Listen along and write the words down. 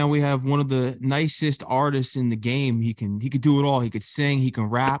And we have one of the nicest artists in the game. He could do it all. He could sing, he can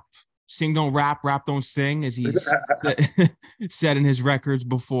rap. Sing don't rap, rap don't sing, as he's said in his records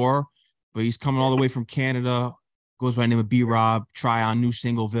before. But he's coming all the way from Canada. Goes by the name of B.ROB. Try on new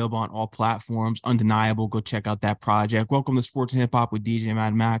single available on all platforms. Undeniable. Go check out that project. Welcome to Sports and Hip Hop with DJ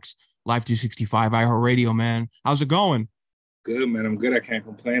Mad Max. Live 265 iHeartRadio, man. How's it going? Good, man. I'm good. I can't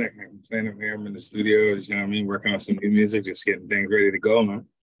complain. I'm here. I'm in the studio. You know what I mean? Working on some new music, just getting things ready to go, man.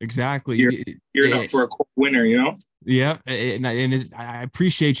 Exactly. You're up for a quick winner, you know? Yeah, and I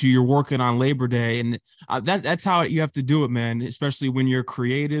appreciate you. You're working on Labor Day, and that's how you have to do it, man. Especially when you're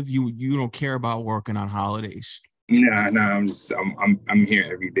creative, you don't care about working on holidays. Nah. I'm here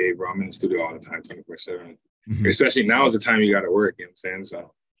every day, bro. I'm in the studio all the time, 24/7. Mm-hmm. Especially now is the time you got to work. You know what I'm saying?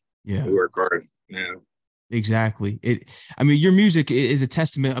 So yeah, we work hard. Yeah. Exactly. Your music is a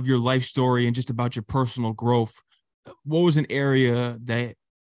testament of your life story and just about your personal growth. What was an area that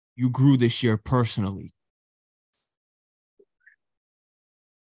you grew this year personally?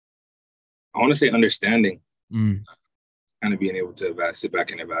 I want to say understanding, kind of being able to sit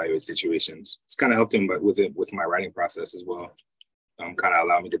back and evaluate situations. It's kind of helped him, but with my writing process as well, kind of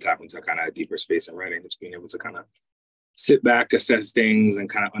allowed me to tap into kind of a deeper space in writing, just being able to kind of sit back, assess things, and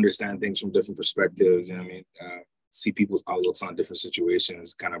kind of understand things from different perspectives. And see people's outlooks on different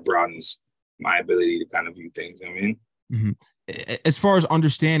situations kind of broadens my ability to kind of view things. As far as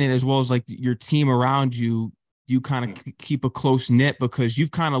understanding, as well as like your team around you, you kind of keep a close knit because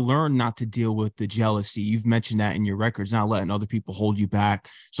you've kind of learned not to deal with the jealousy. You've mentioned that in your records, not letting other people hold you back.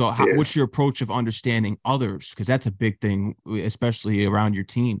 So what's your approach of understanding others? Because that's a big thing, especially around your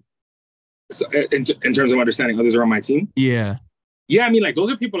team. So in terms of understanding others around my team? Yeah. Like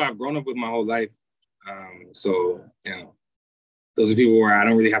those are people I've grown up with my whole life. Those are people where I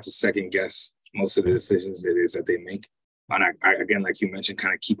don't really have to second guess most of the decisions it is that they make. And I again, like you mentioned,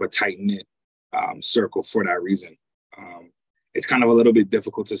 kind of keep a tight knit circle for that reason. It's kind of a little bit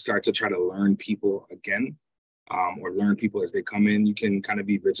difficult to start to try to learn people again, or learn people as they come in. You can kind of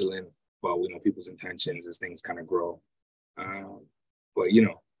be vigilant about people's intentions as things kind of grow. But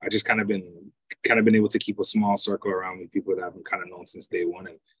I just kind of been able to keep a small circle around me, people that I've been kind of known since day one,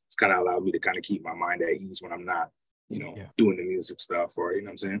 and it's kind of allowed me to kind of keep my mind at ease when I'm not, doing the music stuff, or what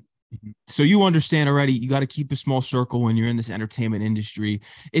I'm saying. So you understand already, you got to keep a small circle when you're in this entertainment industry.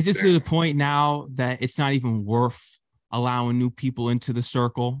 Is it to the point now that it's not even worth allowing new people into the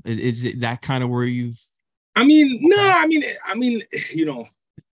circle? Is it that kind of where you've?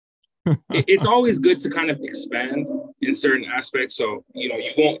 It's always good to kind of expand in certain aspects. So, you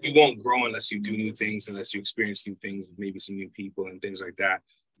won't grow unless you do new things, unless you experience new things, maybe some new people and things like that.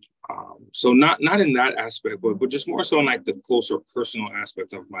 So not in that aspect, but just more so in like the closer personal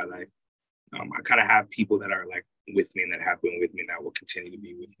aspect of my life. I kind of have people that are like with me and that have been with me and that will continue to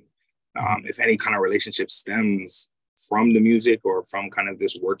be with me. If any kind of relationship stems from the music or from kind of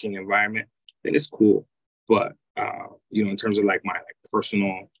this working environment, then it's cool. But, in terms of like my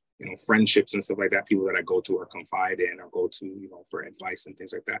personal, friendships and stuff like that, people that I go to or confide in or go to, for advice and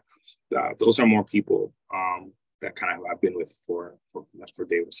things like that. Those are more people that kind of I've been with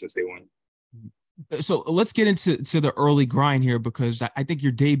since day one. So let's get into the early grind here, because I think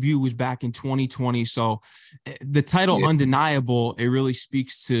your debut was back in 2020. So the title Undeniable, it really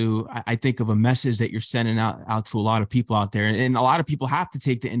speaks to, I think, of a message that you're sending out to a lot of people out there. And a lot of people have to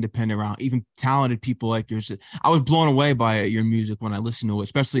take the independent route, even talented people like yours. I was blown away by your music when I listened to it,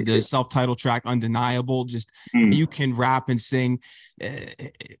 especially the self-titled track Undeniable. Just you can rap and sing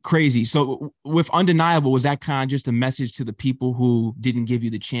crazy. So with Undeniable, was that kind of just a message to the people who didn't give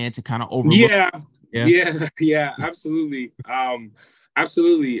you the chance to kind of overlook? Yeah, absolutely.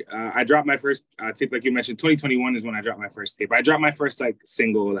 Absolutely. I dropped my first tape, like you mentioned. 2021 is when I dropped my first tape. I dropped my first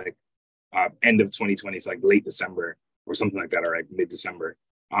single end of 2020, so late December or something like that, or mid-December.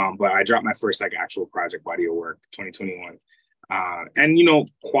 But I dropped my first actual project, body of work, 2021. And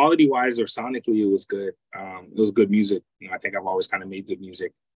quality-wise or sonically, it was good. It was good music. I think I've always kind of made good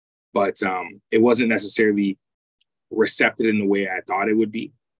music, but it wasn't necessarily receptive in the way I thought it would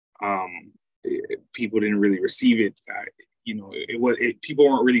be. People didn't really receive it. People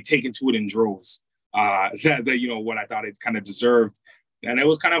weren't really taken to it in droves. What I thought it kind of deserved, and it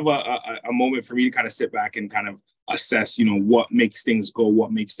was kind of a moment for me to kind of sit back and kind of assess, what makes things go,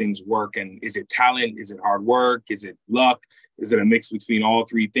 what makes things work, and is it talent? Is it hard work? Is it luck? Is it a mix between all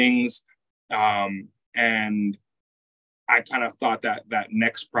three things? And I kind of thought that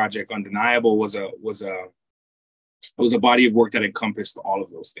next project, Undeniable, was a body of work that encompassed all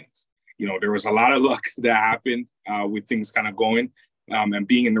of those things. There was a lot of luck that happened with things kind of going and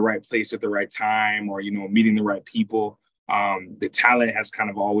being in the right place at the right time, or, meeting the right people. The talent has kind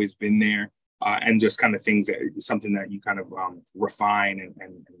of always been there, and just kind of things that something that you kind of refine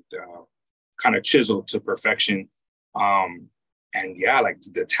and kind of chisel to perfection. And yeah, like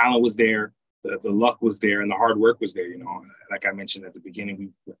the talent was there, the luck was there, and the hard work was there. You know, like I mentioned at the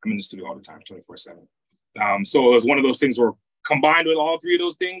beginning, I'm in the studio all the time, 24/7. So it was one of those things where combined with all three of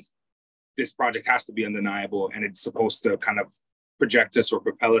those things, this project has to be undeniable, and it's supposed to kind of project us or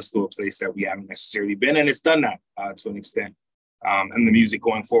propel us to a place that we haven't necessarily been, and it's done that to an extent. And the music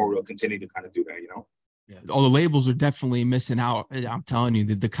going forward will continue to kind of do that, you know. Yeah. All the labels are definitely missing out. I'm telling you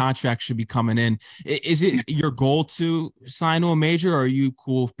that the contract should be coming in. Is it your goal to sign to a major, or are you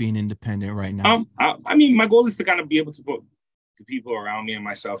cool with being independent right now? I mean, my goal is to kind of be able to put the people around me and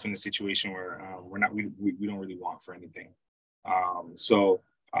myself in a situation where we don't really want for anything. So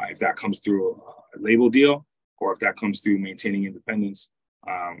if that comes through a label deal, or if that comes through maintaining independence,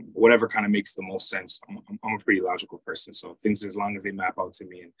 whatever kind of makes the most sense. I'm a pretty logical person, so things, as long as they map out to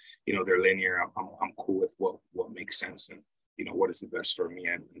me and they're linear, I'm cool with what makes sense and what is the best for me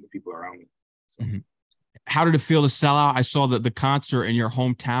and the people around me. So. Mm-hmm. How did it feel to sell out? I saw the concert in your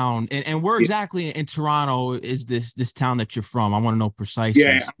hometown, and where exactly in Toronto is this town that you're from? I want to know precisely.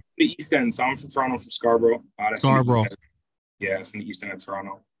 Yeah, the East End. So I'm from Toronto, from Scarborough. That's Scarborough. Yeah, it's in the East End of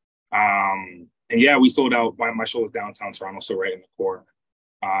Toronto. And yeah, we sold out. My show was downtown Toronto, so right in the core.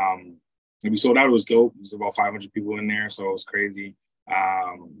 And we sold out. It was dope. It was about 500 people in there, so it was crazy.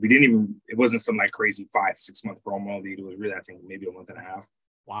 It wasn't some like crazy 5-6 month promo. It was really, I think, maybe a month and a half.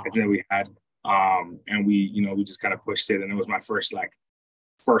 Wow. I think that we had. And we just kind of pushed it, and it was my first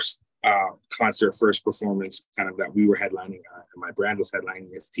concert, first performance kind of that we were headlining, and my brand was headlining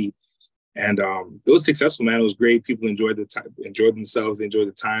ST. And it was successful, man. It was great. People enjoyed enjoyed themselves, they enjoyed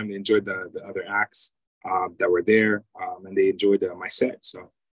the time, they enjoyed the other acts that were there, and they enjoyed my set.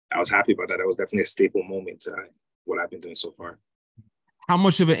 So I was happy about that. That was definitely a staple moment to what I've been doing so far. How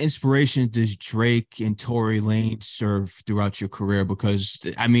much of an inspiration does Drake and Tory Lanez serve throughout your career? Because,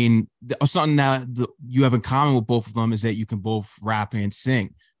 I mean, something that you have in common with both of them is that you can both rap and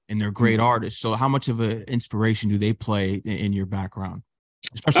sing, and they're great artists. So how much of an inspiration do they play in your background?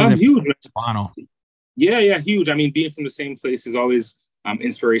 Especially huge. Toronto. Yeah, huge. I mean, being from the same place is always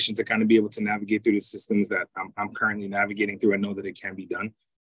inspiration to kind of be able to navigate through the systems that I'm currently navigating through. I know that it can be done.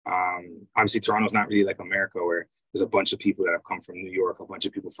 Obviously, Toronto's not really like America, where there's a bunch of people that have come from New York, a bunch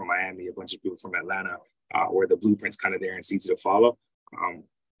of people from Miami, a bunch of people from Atlanta, where the blueprint's kind of there and it's easy to follow.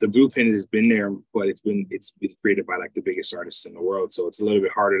 The blueprint has been there, but it's been created by like the biggest artists in the world, so it's a little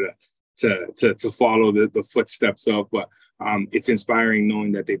bit harder to follow the footsteps of. But it's inspiring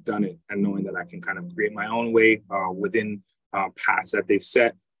knowing that they've done it, and knowing that I can kind of create my own way within paths that they've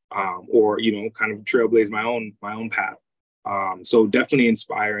set, or kind of trailblaze my own path. So definitely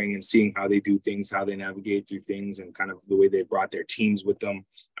inspiring, and seeing how they do things, how they navigate through things, and kind of the way they brought their teams with them,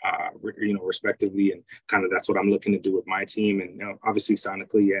 respectively. And kind of that's what I'm looking to do with my team. And obviously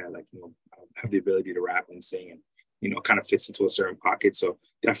sonically, yeah, like I have the ability to rap and sing, and kind of fits into a certain pocket. So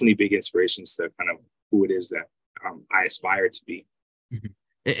definitely big inspirations to kind of who it is that I aspire to be.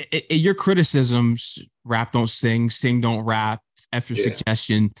 Mm-hmm. Your criticisms: rap don't sing, sing don't rap. After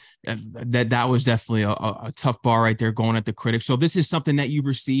suggestion, that was definitely a tough bar right there, going at the critics. So this is something that you've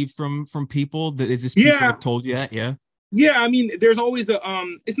received from people. That is this people have told you that? Yeah, I mean, there's always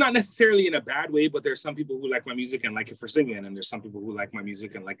it's not necessarily in a bad way, but there's some people who like my music and like it for singing, and there's some people who like my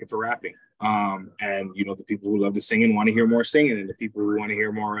music and like it for rapping. And the people who love the singing want to hear more singing, and the people who want to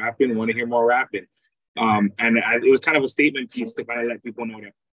hear more rapping want to hear more rapping. It was kind of a statement piece to kind of let people know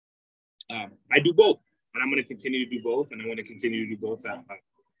that I do both. And I'm going to continue to do both, and I want to continue to do both at a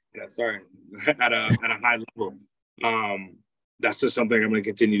high level. That's just something I'm going to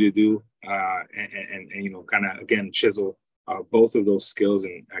continue to do, and kind of again chisel both of those skills,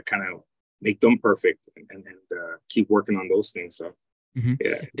 and kind of make them perfect, and keep working on those things. So. Mm-hmm.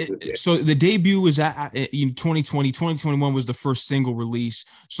 Yeah. So the debut was in 2020. 2021 was the first single release.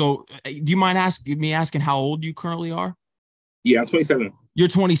 So do you mind asking how old you currently are? Yeah, I'm 27. You're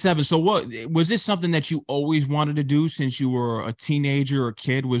 27. So what was this something that you always wanted to do since you were a teenager or a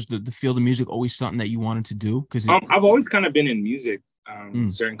kid? Was the field of music always something that you wanted to do? Because I've always kind of been in music in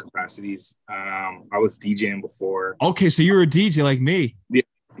certain capacities. I was DJing before. Okay, so you're a DJ like me.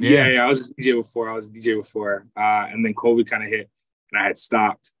 Yeah. I was a DJ before. And then COVID kind of hit, and I had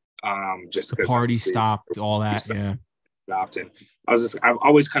stopped. Just because party stopped, all that. Stopped, and I've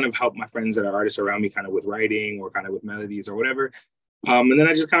always kind of helped my friends that are artists around me, kind of with writing or kind of with melodies or whatever. And then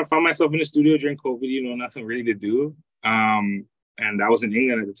I just kind of found myself in the studio during COVID, nothing really to do. And I was in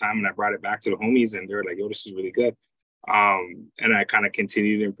England at the time, and I brought it back to the homies, and they were like, yo, this is really good. And I kind of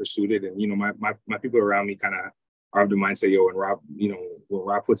continued and pursued it. And, my people around me kind of are of the mindset, yo, when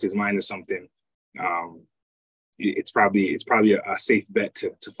Rob puts his mind to something, it's probably a safe bet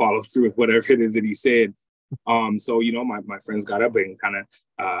to follow through with whatever it is that he said. So my friends got up and kind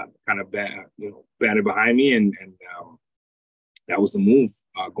of batted behind me, and that was the move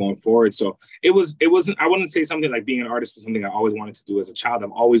going forward. So it wasn't, I wouldn't say something like being an artist was something I always wanted to do as a child.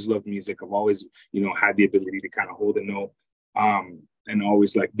 I've always loved music. I've always, had the ability to kind of hold a note, and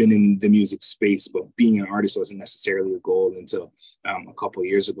always like been in the music space, but being an artist wasn't necessarily a goal until a couple of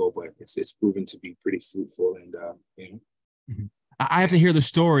years ago, but it's proven to be pretty fruitful. And, Mm-hmm. I have to hear the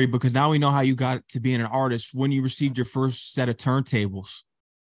story because now we know how you got to being an artist when you received your first set of turntables.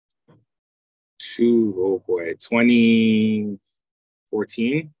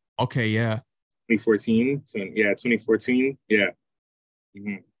 2014. Okay, yeah. 2014. 2014. Yeah.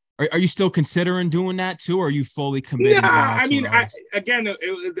 Mm-hmm. Are you still considering doing that too, or are you fully committed? Nah, I mean,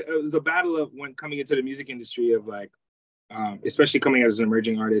 it was a battle of when coming into the music industry of like, especially coming as an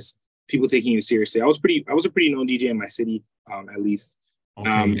emerging artist, people taking you seriously. I was a pretty known DJ in my city, at least. Okay,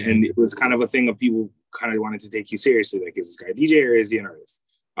 and it was kind of a thing of people kind of wanted to take you seriously. Like, is this guy a DJ or is he an artist?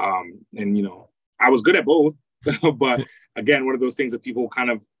 And I was good at both, but again, one of those things that people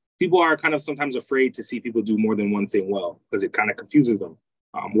are kind of sometimes afraid to see people do more than one thing well, because it kind of confuses them.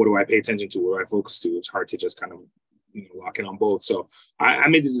 What do I pay attention to? What do I focus to? It's hard to just kind of lock in on both. So I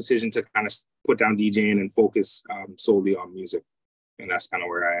made the decision to kind of put down DJing and focus solely on music, and that's kind of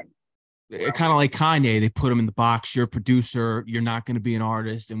where I am. Kind of like Kanye, they put him in the box. You're a producer. You're not going to be an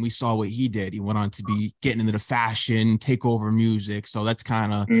artist. And we saw what he did. He went on to be getting into the fashion, take over music. So that's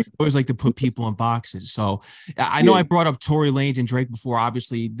kind of always like to put people in boxes. So I know I brought up Tory Lanez and Drake before.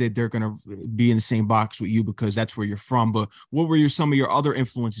 Obviously, they're going to be in the same box with you because that's where you're from. But what were some of your other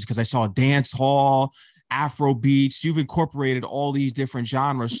influences? Because I saw dance hall, Afro beats. You've incorporated all these different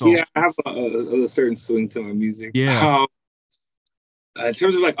genres. So yeah, I have a certain swing to my music. Yeah. In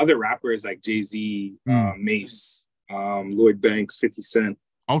terms of like other rappers like Jay-Z, Mace, Lloyd Banks, 50 Cent.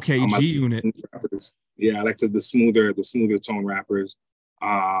 Okay, G Unit. Rappers. Yeah, I like the smoother tone rappers.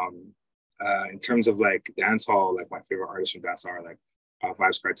 In terms of like dancehall, like my favorite artists from dancehall are like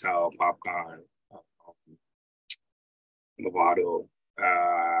Vybz Kartel, Popcorn, Movado,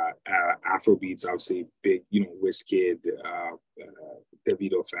 Afrobeats, obviously big, Wizkid,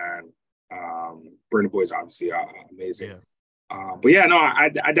 Davido fan. Burna Boy's obviously amazing. Yeah. But yeah, no, I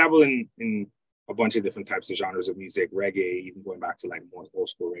dabble in a bunch of different types of genres of music, reggae, even going back to like more old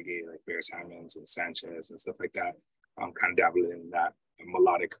school reggae, like Bear Simons and Sanchez and stuff like that. I'm kind of dabbling in that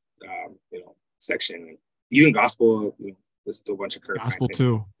melodic, section. Even gospel, there's still a bunch of Kirk gospel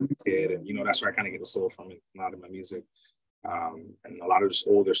too. Kid, and that's where I kind of get the soul from a lot of my music. And a lot of just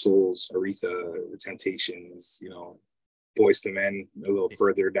older souls, Aretha, The Temptations, Boyz II Men, a little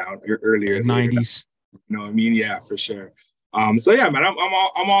further down, earlier 90s. You know what I mean? Yeah, for sure. So yeah, man, I'm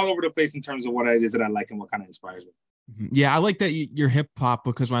all over the place in terms of what it is that I like and what kind of inspires me. Yeah, I like that you're hip hop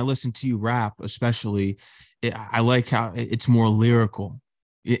because when I listen to you rap, especially, I like how it's more lyrical,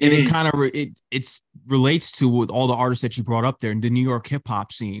 and it kind of it relates to with all the artists that you brought up there in the New York hip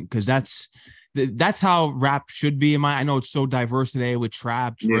hop scene, because that's how rap should be. I know it's so diverse today with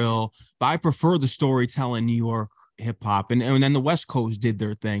trap, drill, but I prefer the storytelling New York hip hop, and then the West Coast did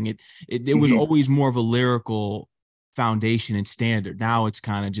their thing. It was always more of a lyrical foundation and standard. Now it's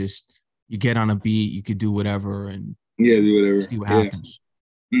kind of just you get on a beat, you could do whatever and do whatever, see what happens.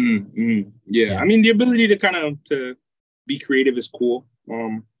 Yeah, I mean the ability to kind of to be creative is cool.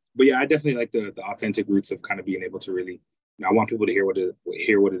 But yeah, I definitely like the authentic roots of kind of being able to really. I want people to hear what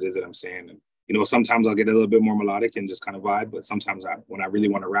it is that I'm saying, and sometimes I'll get a little bit more melodic and just kind of vibe. But sometimes when I really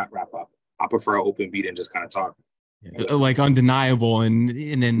want to rap up, I prefer an open beat and just kind of talk. Like Undeniable and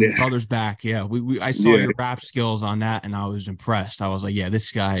then Brothers Back. Yeah, I saw your rap skills on that and I was impressed. I was like, yeah,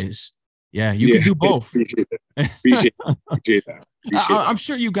 this guy is, you can do both. Appreciate that. I'm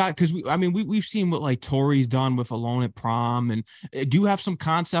sure you got, because we've seen what like Tori's done with Alone at Prom, and do you have some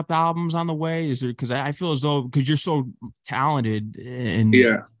concept albums on the way? Is there, because I feel as though because you're so talented and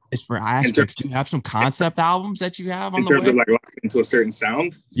as for aspects, do you have some concept albums that you have on the way? In terms of like locked into a certain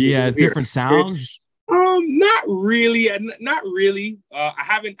sound? Yeah, different sounds. Not really. I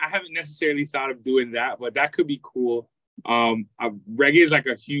haven't necessarily thought of doing that, but that could be cool. Reggae is like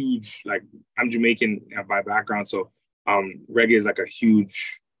a huge, like I'm Jamaican by background, so reggae is like a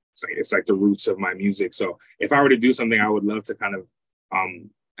huge. It's like the roots of my music. So if I were to do something, I would love to kind of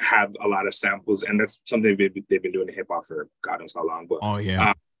have a lot of samples, and that's something they've been doing in hip hop for God knows how long. But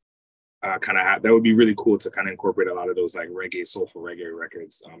kind of that would be really cool to kind of incorporate a lot of those like reggae, soulful reggae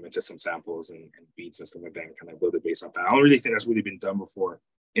records into some samples and beats and stuff like that, and kind of build it based off that. I don't really think that's really been done before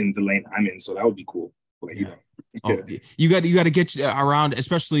in the lane I'm in, so that would be cool. But yeah. You got to get around,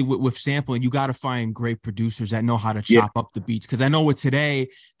 especially with sampling. You got to find great producers that know how to chop up the beats. Because I know with today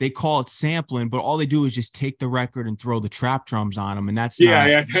they call it sampling, but all they do is just take the record and throw the trap drums on them, and that's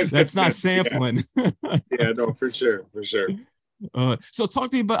not sampling. No, for sure. So talk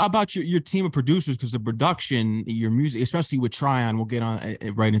to me about your team of producers, because the production, your music, especially with Tryon, we'll get on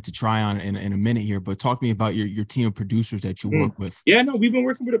right into Tryon in a minute here, but talk to me about your team of producers that you work with. Yeah, no, we've been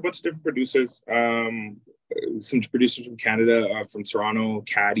working with a bunch of different producers. Some producers from Canada, from Toronto,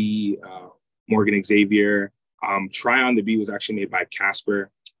 Caddy, Morgan Xavier. Tryon the Beat was actually made by Casper.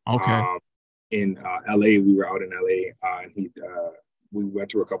 Okay. In LA, we were out in LA, and we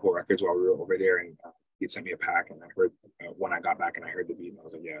went through a couple of records while we were over there, and he sent me a pack, and I heard when I got back and I heard the beat, and I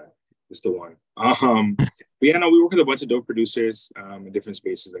was like, yeah, it's the one. But yeah, no, we work with a bunch of dope producers in different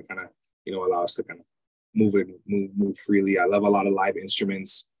spaces that kind of, allow us to kind of move freely. I love a lot of live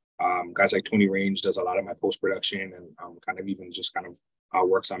instruments. Guys like Tony Range does a lot of my post-production, and kind of even just kind of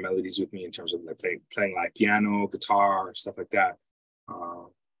works on melodies with me in terms of like playing live piano, guitar, stuff like that.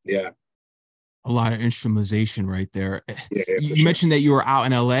 Yeah. A lot of instrumentalization right there. Yeah, you mentioned that you were out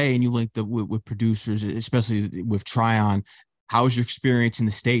in LA and you linked with producers, especially with Tryon. How was your experience in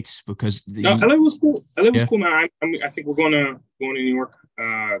the States? Because LA was cool. LA was cool, man. I think we're going to New York.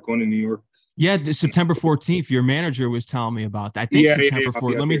 Going to New York. Yeah, September 14th. Your manager was telling me about that. I think September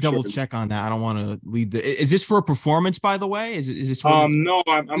 14th. Let me double check on that. I don't want to lead Is this for a performance, by the way? Is this? No,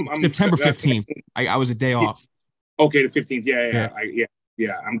 I'm September 15th. I was a day off. Okay, the 15th.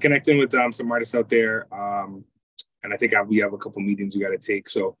 Yeah. I'm connecting with some artists out there, and I think we have a couple meetings we got to take.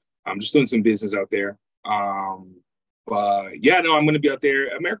 So I'm just doing some business out there. But yeah, no, I'm going to be out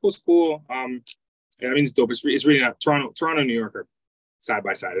there. America was cool. I mean, it's dope. It's really not Toronto, and New York are side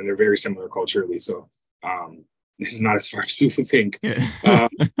by side, and they're very similar culturally. So this is not as far as people think.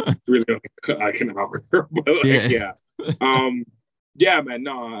 Really like an hour, but yeah, man.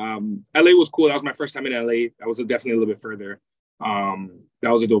 No, LA was cool. That was my first time in LA. That was definitely a little bit further. That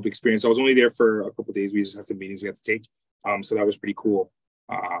was a dope experience. I was only there for a couple of days. We just had some meetings we had to take. So that was pretty cool.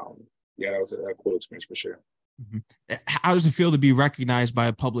 That was a cool experience for sure. Mm-hmm. How does it feel to be recognized by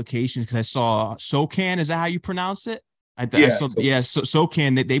a publication? Because I saw SOCAN. Is that how you pronounce it?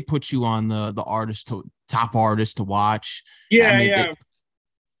 SOCAN. They put you on the top artist to watch. Yeah.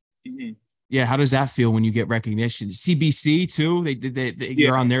 Yeah. How does that feel when you get recognition? CBC too.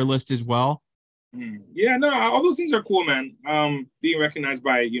 You're on their list as well. Yeah, no, all those things are cool, man. Being recognized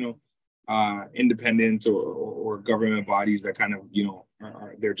by independent or government bodies that kind of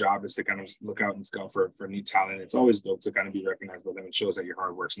their job is to kind of look out and scout for new talent. It's always dope to kind of be recognized by them. It shows that your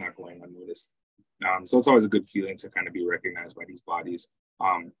hard work's not going unnoticed. So it's always a good feeling to kind of be recognized by these bodies.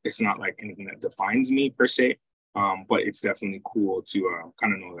 It's not like anything that defines me per se, but it's definitely cool to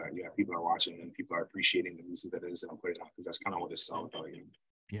kind of know that people are watching and people are appreciating the music that it is that I'm putting out, because that's kind of what it's all about.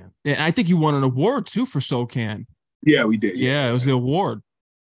 Yeah, and I think you won an award too for SOCAN. Yeah, we did. Yeah, it was the award.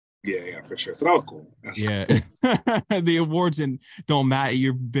 Yeah, for sure. So that was cool. Cool. The awards don't matter.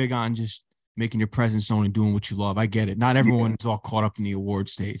 You're big on just making your presence known and doing what you love. I get it. Not everyone is all caught up in the award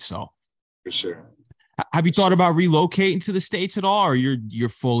stage. So for sure. Have you thought about relocating to the States at all, or you're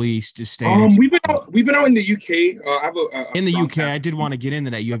fully just staying? We've been out in the UK. I have in the UK. I did want to get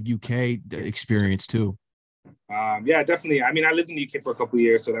into that. You have UK experience too. Yeah, definitely. I mean, I lived in the UK for a couple of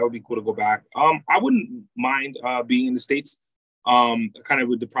years, so that would be cool to go back. I wouldn't mind being in the States. Kind of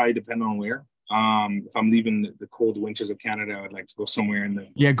would probably depend on where. If I'm leaving the cold winters of Canada, I'd like to go somewhere in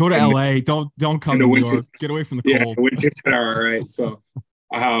the go to LA. Don't come to New York. Get away from the cold. Yeah, winters are all right. So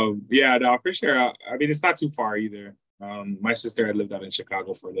no, for sure. I mean, it's not too far either. My sister had lived out in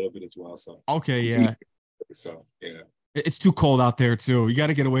Chicago for a little bit as well. So okay, yeah. So yeah, it's too cold out there too. You got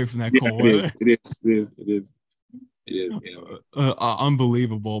to get away from that cold weather. It is.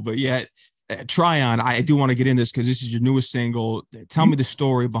 Unbelievable. But yeah, Tryon, I do want to get in this because this is your newest single. Tell me the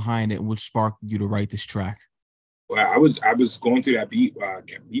story behind it and what sparked you to write this track. Well, I was going through that beat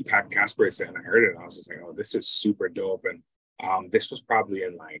pack Casper said, and I heard it, and I was just like, oh, this is super dope. And this was probably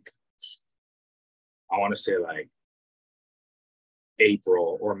in I want to say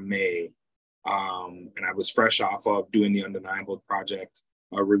April or May. And I was fresh off of doing the Undeniable project,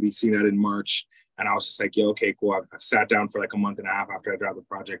 releasing that in March. And I was just like, yeah, okay, cool. I've sat down for a month and a half after I dropped the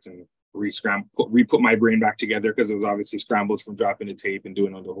project and re-put my brain back together, because it was obviously scrambled from dropping the tape and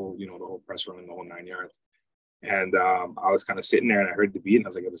doing the whole press run and the whole 9 yards. And I was kind of sitting there and I heard the beat and I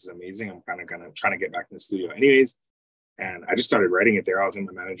was like, oh, this is amazing. I'm kind of trying to get back in the studio anyways. And I just started writing it there. I was in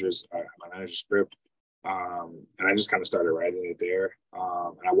my manager's script. And I just kind of started writing it there.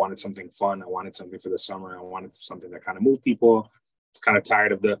 And I wanted something fun. I wanted something for the summer. I wanted something that kind of moved people. I was kind of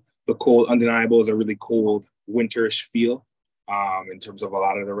tired of the the cold, Undeniable is a really cold, winterish feel in terms of a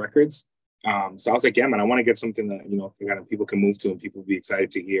lot of the records. So I was like, yeah, man, I want to get something that, you know, kind of people can move to and people be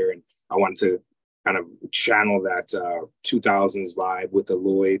excited to hear. And I wanted to kind of channel that 2000s vibe with the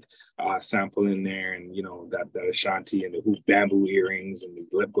Lloyd sample in there, and, you know, that Ashanti and the hoop bamboo earrings and the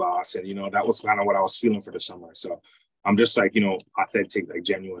lip gloss. And, you know, that was kind of what I was feeling for the summer. So I'm just like, you know, authentic, like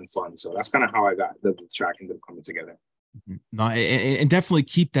genuine fun. So that's kind of how I got the track and them coming together. No, and definitely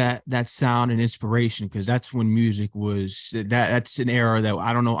keep that sound and inspiration, because that's when music was that's an era that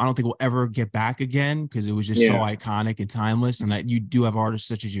I don't think we'll ever get back again, because it was just so iconic and timeless. And that you do have artists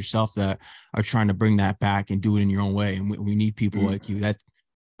such as yourself that are trying to bring that back and do it in your own way. And we need people like you. That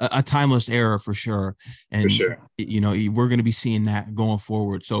a timeless era for sure. And, for sure, you know, we're going to be seeing that going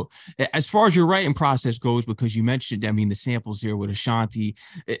forward. So as far as your writing process goes, because you mentioned, I mean, the samples here with Ashanti,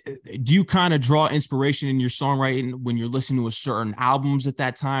 do you kind of draw inspiration in your songwriting when you're listening to a certain albums at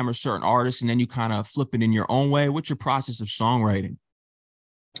that time or certain artists, and then you kind of flip it in your own way? What's your process of songwriting?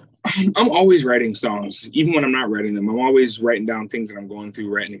 I'm always writing songs, even when I'm not writing them. I'm always writing down things that I'm going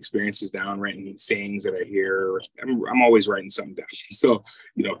through, writing experiences down, writing sayings that I hear. I'm always writing something down. So,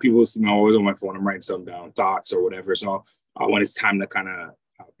 you know, people see me always on my phone. I'm writing something down, thoughts or whatever. So when it's time to kind of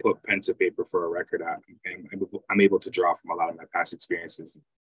put pen to paper for a record, I'm able to draw from a lot of my past experiences.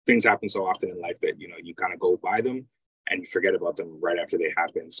 Things happen so often in life that, you know, you kind of go by them and you forget about them right after they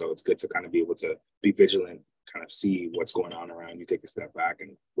happen. So it's good to kind of be able to be vigilant, kind of see what's going on around you, take a step back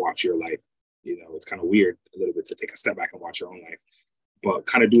and watch your life. You know, it's kind of weird a little bit to take a step back and watch your own life, but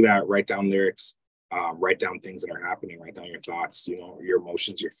kind of do that, write down lyrics, write down things that are happening, write down your thoughts, you know, your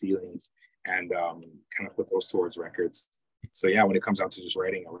emotions, your feelings, and kind of put those towards records. So yeah, when it comes out to just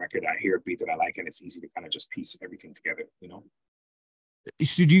writing a record, I hear a beat that I like and it's easy to kind of just piece everything together, you know?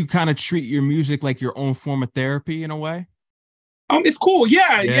 Should you kind of treat your music like your own form of therapy in a way? It's cool.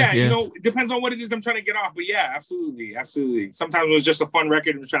 Yeah. You know, it depends on what it is I'm trying to get off. But yeah, absolutely. Sometimes it was just a fun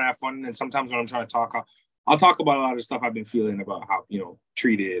record. I'm trying to have fun. And sometimes when I'm trying to talk, I'll talk about a lot of stuff I've been feeling about how, you know,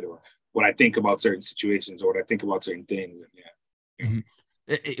 treated, or what I think about certain situations, or what I think about certain things. And yeah. Mm-hmm.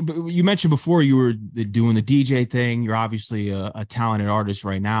 You mentioned before you were doing the DJ thing. You're obviously a talented artist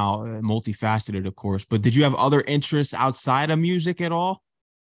right now, multifaceted, of course. But did you have other interests outside of music at all?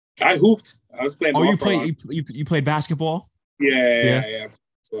 I hooped. I was playing. Oh, you played basketball? Yeah.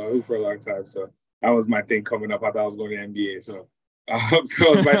 So I hooped for a long time. So that was my thing coming up. I thought I was going to the NBA. So that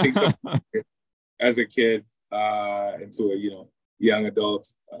was my thing as a kid into a, you know, young adult.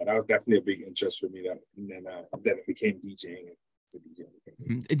 That was definitely a big interest for me. Then it became DJing.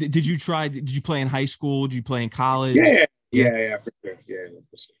 Did you play in high school? Did you play in college? Yeah, for sure. Yeah,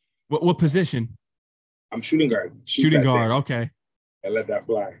 for sure. What position? I'm shooting guard. Shooting guard. Okay. I let that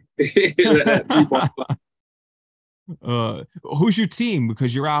fly. Let that 3-ball fly. Who's your team?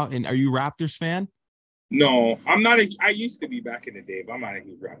 Because you're out, and are you a Raptors fan? No, I'm not. I used to be back in the day, but I'm not a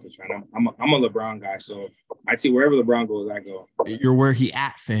huge Raptors fan. I'm a LeBron guy, so I see wherever LeBron goes, I go. You're where he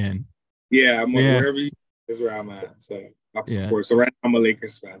at fan. Yeah, wherever he is, where I'm at. So I'm support. So right now I'm a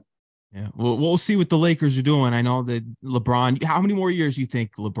Lakers fan. Yeah, well, we'll see what the Lakers are doing. I know that LeBron. How many more years do you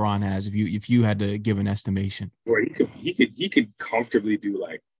think LeBron has? If you had to give an estimation, well, he could comfortably do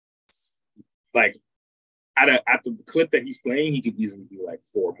like at the clip that he's playing, he could easily do like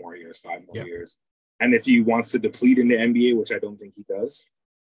 4 more years, 5 more years. And if he wants to deplete in the NBA, which I don't think he does,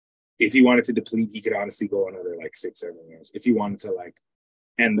 if he wanted to deplete, he could honestly go another like 6, 7 years. If he wanted to like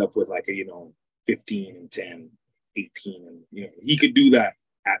end up with like a, you know, 15 and 10, 18, and, you know, he could do that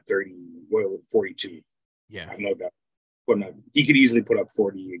at 42. Yeah, I have no doubt. He could easily put up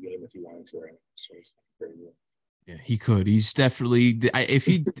 40 a game if he wanted to right now. So it's very good. Yeah, he could. He's definitely if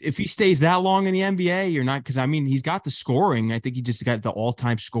he stays that long in the NBA, you're not, because I mean he's got the scoring. I think he just got the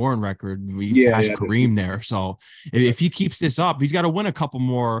all-time scoring record. He passed Kareem there. So if he keeps this up, he's got to win a couple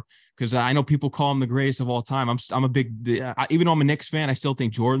more, because I know people call him the greatest of all time. I'm a big, even though I'm a Knicks fan, I still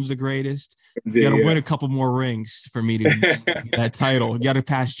think Jordan's the greatest. You got to win a couple more rings for me to get that title. You got to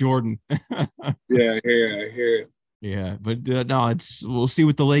pass Jordan. I hear it. Yeah, but no, we'll see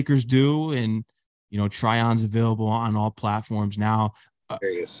what the Lakers do. And you know, Try-On's available on all platforms now.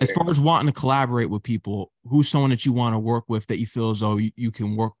 As far as wanting to collaborate with people, who's someone that you want to work with that you feel as though you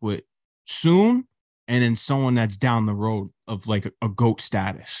can work with soon, and then someone that's down the road of like a GOAT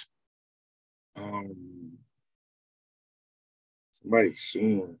status? Somebody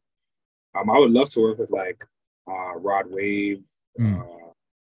soon. I would love to work with like Rod Wave,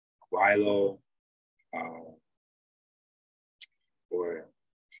 Rilo, or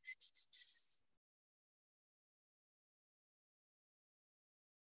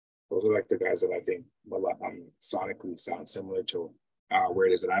those are like the guys that I think sonically sound similar to where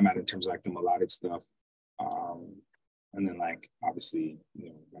it is that I'm at in terms of like the melodic stuff. And then like obviously, you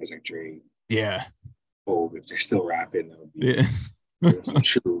know, guys like Dre, Yeah. B.ROB, if they're still rapping, that would be, Yeah. that would be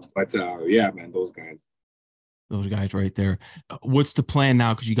true. But yeah, man, those guys. Those guys right there. What's the plan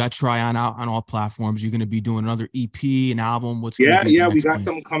now? Because you got Tryon out on all platforms. You're going to be doing another EP, an album. What's going to be the We next got plan?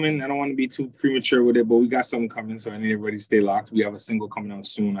 something coming. I don't want to be too premature with it, but we got something coming. So I need everybody to stay locked. We have a single coming out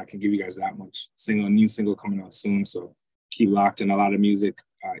soon. I can give you guys that much. A new single coming out soon. So keep locked. And a lot of music.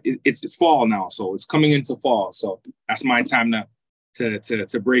 It's fall now, so it's coming into fall. So that's my time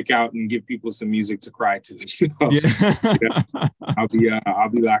to break out and give people some music to cry to. Yeah. I'll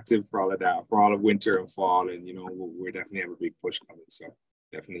be locked in for all of that, for all of winter and fall, and you know we're definitely have a big push coming. So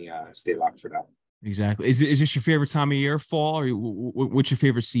definitely stay locked for that. Exactly. Is this your favorite time of year, fall, or what's your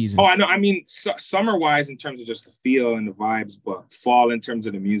favorite season? Oh, I know. I mean, summer wise in terms of just the feel and the vibes, but fall in terms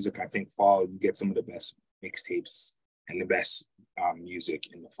of the music, I think fall you get some of the best mixtapes and the best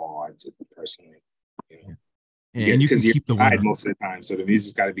music in the fall. I just personally, you know. Yeah, and you can keep the winter most of the time, so the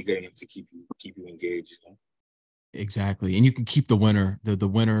music's got to be good enough to keep you engaged. You know? Exactly, and you can keep the winter, the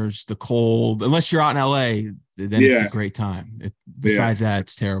winters, the cold. Unless you're out in LA, then it's a great time. Besides that,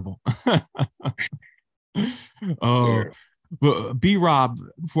 it's terrible. Oh, but B.ROB,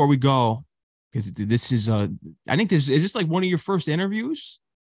 before we go, because this is I think is this like one of your first interviews?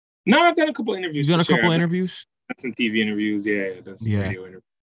 No, I've done a couple interviews. You've done a couple interviews. Done some TV interviews. Yeah, done some radio interviews.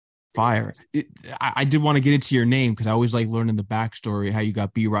 Fire. I did want to get into your name because I always like learning the backstory, how you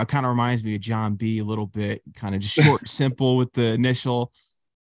got B.ROB. It kind of reminds me of John B a little bit, kind of just short and simple with the initial.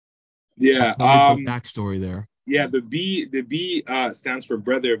 Yeah. Backstory there. Yeah, the B stands for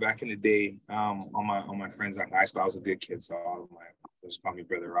brother back in the day. On my friends at high school, I was a good kid, so all of my friends called me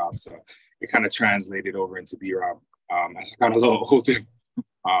Brother Rob. So it kind of translated over into B.ROB as I got a little older.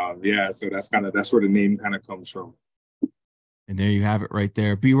 So that's where the name kind of comes from. And there you have it right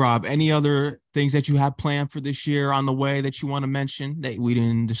there. B.ROB, any other things that you have planned for this year on the way that you want to mention that we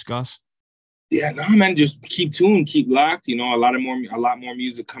didn't discuss? Yeah, no, man, just keep tuned, keep locked. You know, a lot more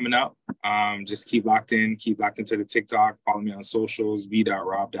music coming up. Just keep locked into the TikTok. Follow me on socials,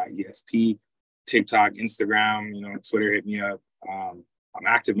 b.rob.est, TikTok, Instagram, you know, Twitter, hit me up. I'm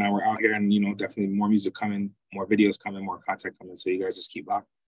active now. We're out here and, you know, definitely more music coming, more videos coming, more content coming. So you guys just keep locked.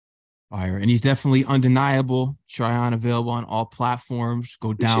 Fire. And he's definitely undeniable. Tryon available on all platforms.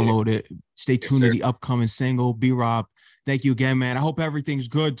 Go download it. Stay tuned to the upcoming single. B.ROB, thank you again, man. I hope everything's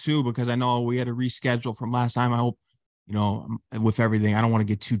good too, because I know we had to reschedule from last time. I hope, you know, with everything, I don't want to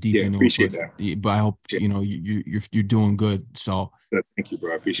get too deep into it, but I hope, you know, you're doing good. So thank you,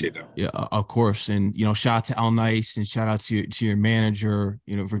 bro. I appreciate that. Yeah, of course. And, you know, shout out to L Nice and shout out to your manager,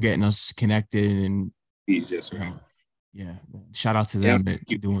 you know, for getting us connected and just right. Yeah. Shout out to them that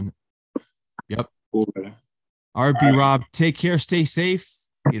you're doing it. Yep. Cool, man. All right, B.ROB, take care, stay safe.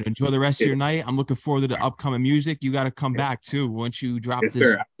 You know, enjoy the rest of your night. I'm looking forward to the upcoming music. You got to come back too once you drop this.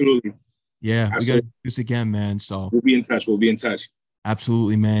 Sir, absolutely. Yeah, we got to do this again, man. So we'll be in touch.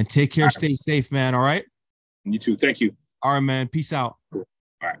 Absolutely, man. Take care, stay safe, man. All right. You too. Thank you. All right, man. Peace out. Cool.